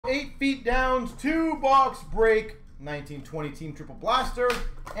EightFeetDown's 2-box break 1920 Team Triple Blaster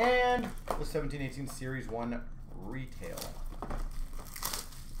and the 1718 Series 1 Retail.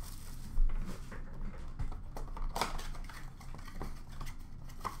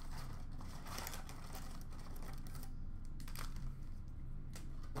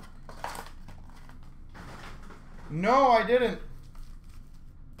 No, I didn't.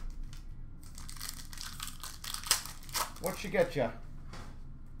 What she get ya?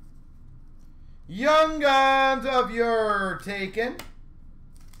 Young Guns of Your Taken.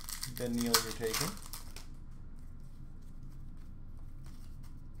 Ben Neal, You're Taken.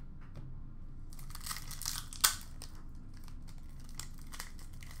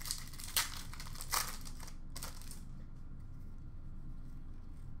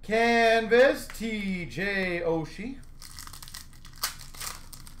 Canvas, TJ Oshie.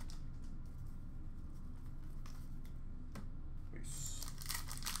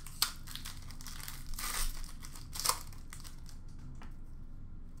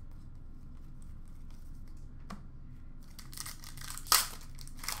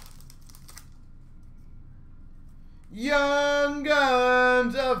 Young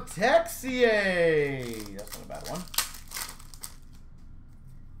Guns of Texier. That's not a bad one.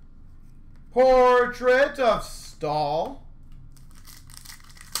 Portrait of Stahl.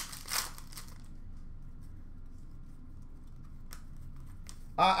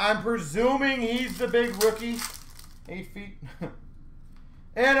 I'm presuming he's the big rookie. 8 feet.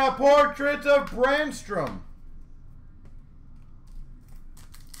 And a portrait of Brandstrom.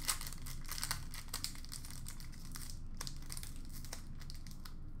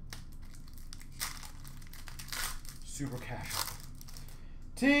 Super casual.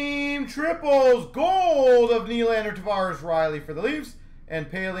 Team Triples, gold of Nylander, Tavares, Riley for the Leafs,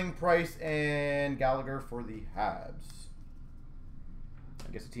 and Paling, Price, and Gallagher for the Habs.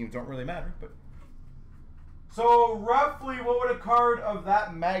 I guess the teams don't really matter, but. So, roughly, what would a card of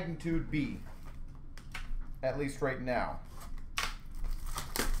that magnitude be? At least right now.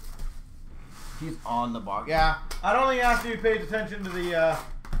 He's on the box. Yeah, I don't think after you paid attention to the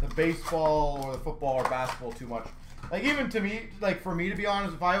baseball or the football or basketball too much. Like, even to me, like, for me, to be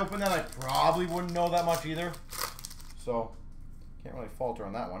honest, if I opened that, I probably wouldn't know that much either. So, can't really falter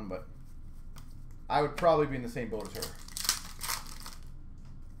on that one, but I would probably be in the same boat as her.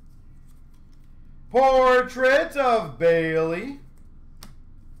 Portrait of Bailey.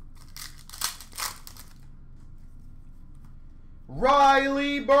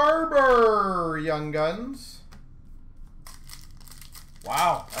 Riley Barber, Young Guns.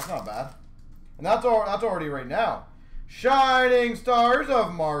 Wow, that's not bad. And that's already right now. Shining Stars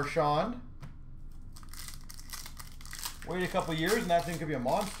of Marchand. Wait a couple years and that thing could be a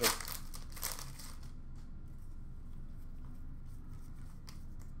monster.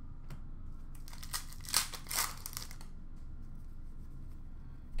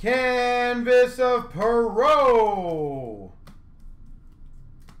 Canvas of Perot.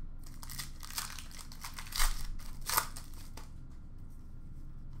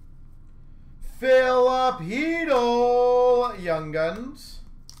 Philip Hedl, Young Guns.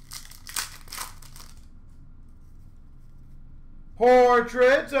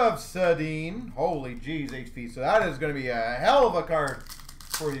 Portrait of Sedin. Holy jeez, HP. So that is going to be a hell of a card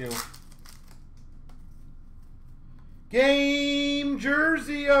for you. Game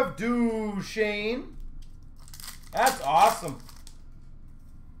jersey of Duchesne. That's awesome.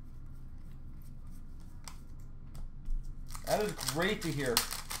 That is great to hear.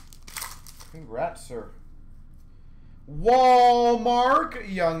 Congrats, sir. Walmart,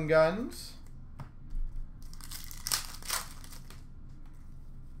 Young Guns.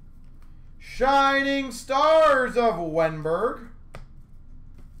 Shining Stars of Wenberg.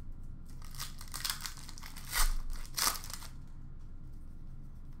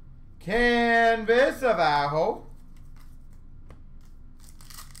 Canvas of Aho.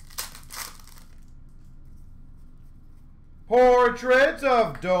 Portrait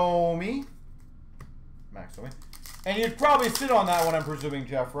of Domi. Max Domi. And you'd probably sit on that one, I'm presuming,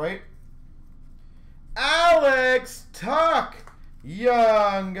 Jeff, right? Alex Tuck,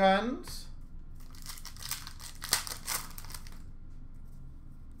 Young Guns.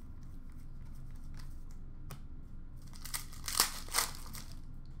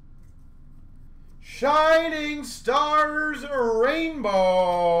 Shining Stars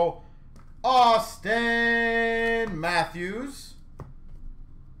Rainbow, Austin Matthews.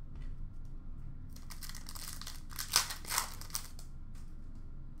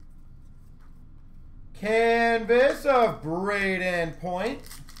 Canvas of Braden Point.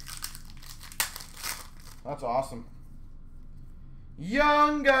 That's awesome.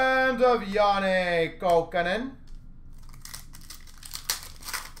 Young Guns of Janne Kokkanen.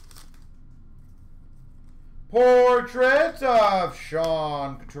 Portrait of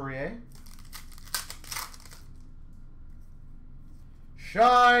Sean Couturier.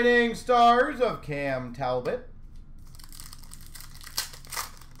 Shining Stars of Cam Talbot.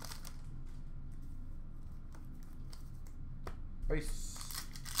 Base.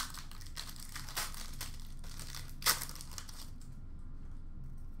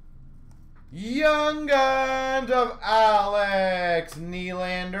 Young Guns of Alex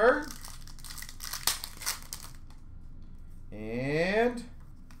Nylander.